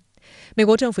权。美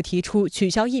国政府提出取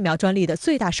消疫苗专利的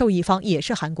最大受益方也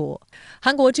是韩国。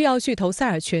韩国制药巨头赛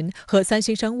尔群和三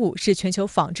星生物是全球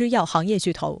仿制药行业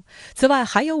巨头。此外，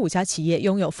还有5家企业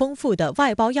拥有丰富的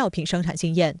外包药品生产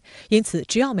经验。因此，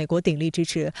只要美国鼎力支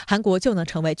持，韩国就能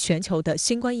成为全球的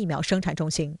新冠疫苗生产中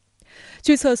心。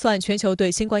据测算，全球对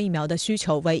新冠疫苗的需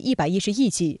求为110亿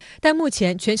剂，但目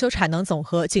前全球产能总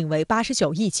和仅为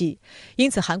89亿剂。因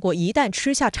此，韩国一旦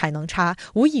吃下产能差，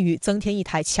无异于增添一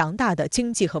台强大的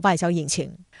经济和外交引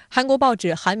擎。韩国报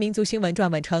纸《韩民族新闻》撰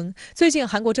文称，最近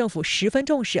韩国政府十分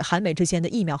重视韩美之间的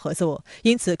疫苗合作，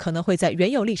因此可能会在原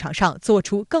有立场上做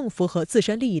出更符合自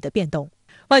身利益的变动。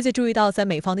外界注意到，在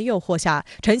美方的诱惑下，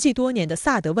沉寂多年的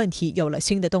萨德问题有了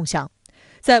新的动向。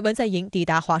在文在寅抵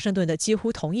达华盛顿的几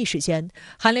乎同一时间，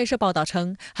韩联社报道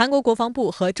称，韩国国防部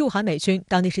和驻韩美军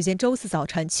当地时间周4早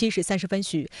晨7时30分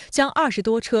许，将20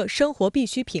多车生活必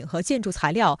需品和建筑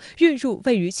材料运入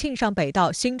位于庆尚北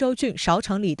道新州郡韶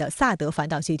城里的萨德反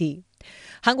导基地。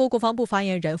韩国国防部发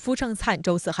言人夫胜灿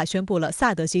周4还宣布了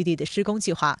萨德基地的施工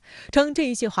计划，称这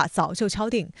一计划早就敲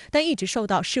定，但一直受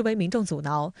到示威民众阻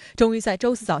挠，终于在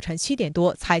周4早晨7点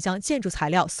多才将建筑材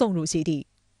料送入基地。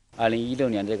2016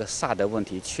年这个萨德问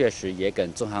题确实也给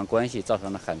中韩关系造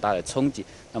成了很大的冲击，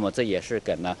那么这也是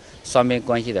给了双边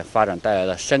关系的发展带来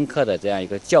了深刻的这样一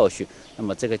个教训。那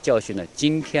么这个教训呢，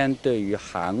今天对于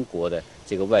韩国的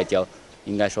这个外交，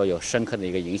应该说有深刻的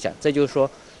一个影响。这就是说，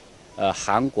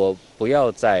韩国不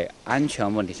要在安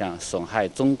全问题上损害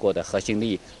中国的核心利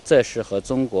益，这是和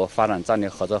中国发展战略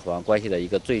合作伙伴关系的一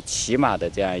个最起码的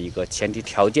这样一个前提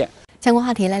条件。相关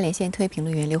话题来连线特约评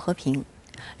论员刘和平。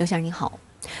刘先生您好，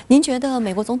您觉得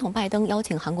美国总统拜登邀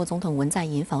请韩国总统文在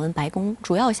寅访问白宫，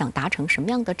主要想达成什么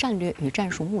样的战略与战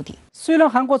术目的？虽然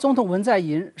韩国总统文在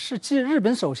寅是继日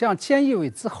本首相菅义伟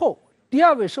之后第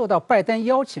2位受到拜登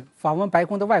邀请访问白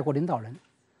宫的外国领导人，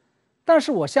但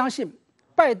是我相信，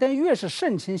拜登越是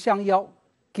盛情相邀，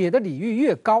给的礼遇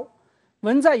越高，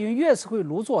文在寅越是会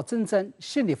如坐针毡，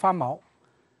心里发毛。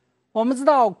我们知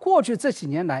道，过去这几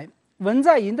年来，文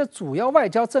在寅的主要外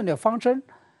交战略方针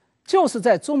就是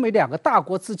在中美2个大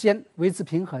国之间维持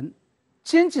平衡，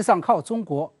经济上靠中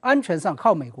国，安全上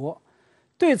靠美国，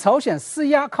对朝鲜施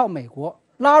压靠美国，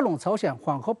拉拢朝鲜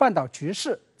缓和半岛局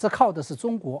势则靠的是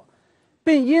中国，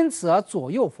并因此而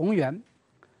左右逢源。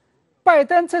拜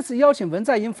登这次邀请文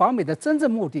在寅访美的真正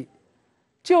目的，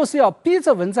就是要逼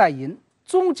着文在寅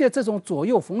终结这种左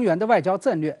右逢源的外交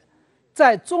战略，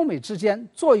在中美之间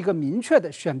做一个明确的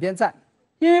选边站。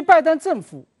因为拜登政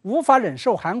府无法忍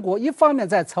受韩国一方面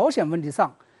在朝鲜问题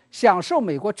上享受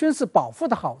美国军事保护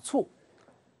的好处，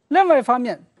另外一方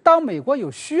面，当美国有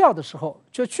需要的时候，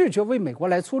却拒绝为美国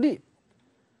来出力。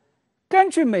根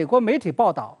据美国媒体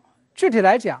报道，具体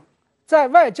来讲，在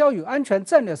外交与安全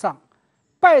战略上，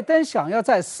拜登想要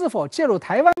在是否介入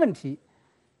台湾问题，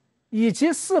以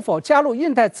及是否加入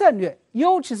印太战略，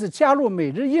尤其是加入美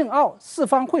日印澳4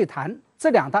方会谈这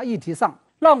2大议题上，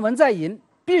让文在寅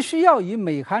必须要以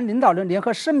美韩领导人联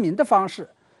合声明的方式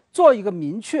做一个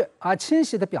明确而清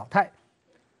晰的表态。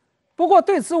不过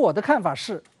对此我的看法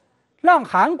是，让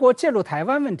韩国介入台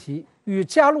湾问题与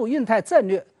加入印太战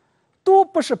略都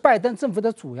不是拜登政府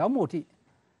的主要目的。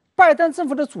拜登政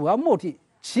府的主要目的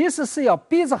其实是要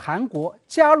逼着韩国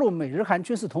加入美日韩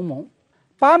军事同盟，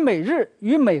把美日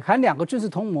与美韩2个军事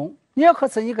同盟捏合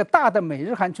成一个大的美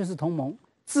日韩军事同盟。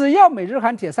只要美日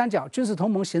韩铁三角军事同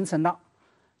盟形成了，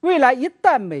未来一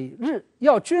旦美日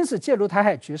要军事介入台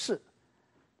海局势，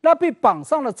那被绑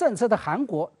上了政策的韩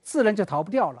国自然就逃不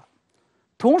掉了。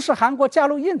同时，韩国加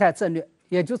入印太战略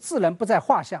也就自然不在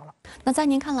话下了。那在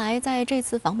您看来，在这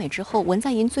次访美之后，文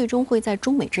在寅最终会在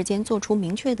中美之间做出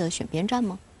明确的选边站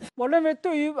吗？我认为，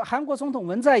对于韩国总统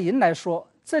文在寅来说，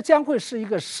这将会是一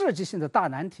个世纪性的大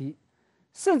难题，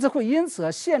甚至会因此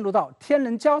而陷入到天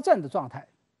人交战的状态。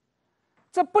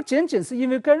这不仅仅是因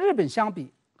为跟日本相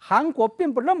比，韩国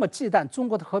并不那么忌惮中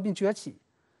国的和平崛起，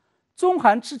中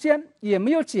韩之间也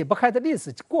没有解不开的历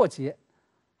史过节，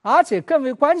而且更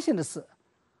为关键的是，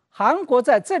韩国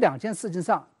在这2件事情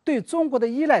上对中国的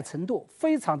依赖程度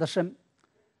非常的深。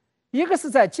一个是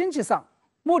在经济上，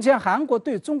目前韩国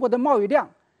对中国的贸易量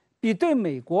比对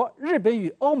美国、日本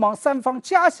与欧盟3方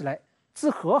加起来之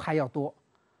和还要多；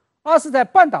二是在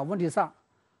半岛问题上，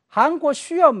韩国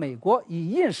需要美国以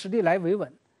硬实力来维稳，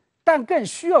但更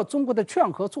需要中国的劝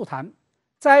和促谈。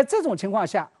在这种情况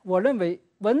下，我认为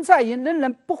文在寅仍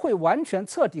然不会完全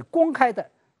彻底公开的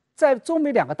在中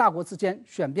美2个大国之间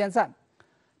选边站，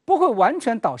不会完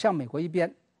全倒向美国一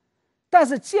边。但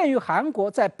是鉴于韩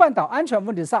国在半岛安全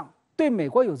问题上对美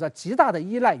国有着极大的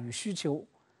依赖与需求，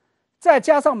再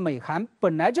加上美韩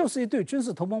本来就是一对军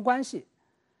事同盟关系，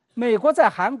美国在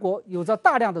韩国有着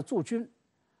大量的驻军，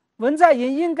文在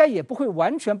寅应该也不会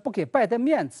完全不给拜登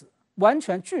面子，完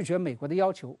全拒绝美国的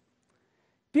要求。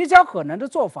比较可能的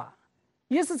做法，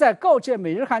一是在构建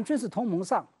美日韩军事同盟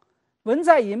上，文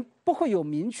在寅不会有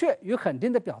明确与肯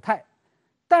定的表态，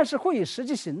但是会以实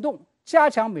际行动加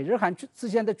强美日韩之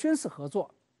间的军事合作。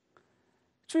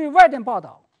据外电报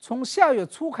道，从下月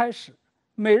初开始，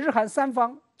美日韩3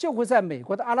方就会在美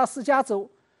国的阿拉斯加州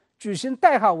举行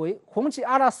代号为红旗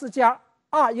阿拉斯加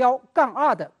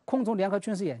21-2的空中联合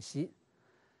军事演习。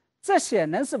这显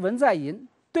然是文在寅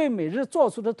对美日做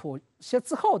出的妥协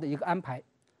之后的一个安排。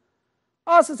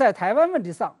二是在台湾问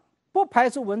题上，不排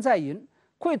除文在寅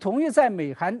会同意在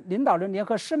美韩领导人联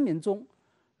合声明中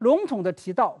笼统地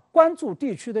提到关注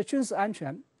地区的军事安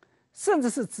全，甚至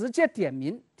是直接点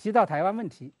名提到台湾问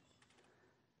题。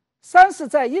三是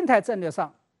在印太战略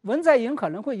上，文在寅可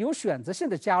能会有选择性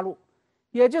的加入，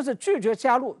也就是拒绝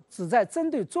加入旨在针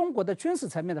对中国的军事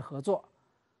层面的合作，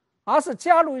而是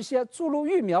加入一些诸如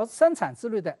疫苗生产之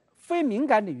类的非敏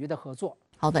感领域的合作。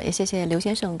好的，也谢谢刘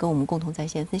先生跟我们共同在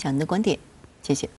线分享您的观点，谢谢。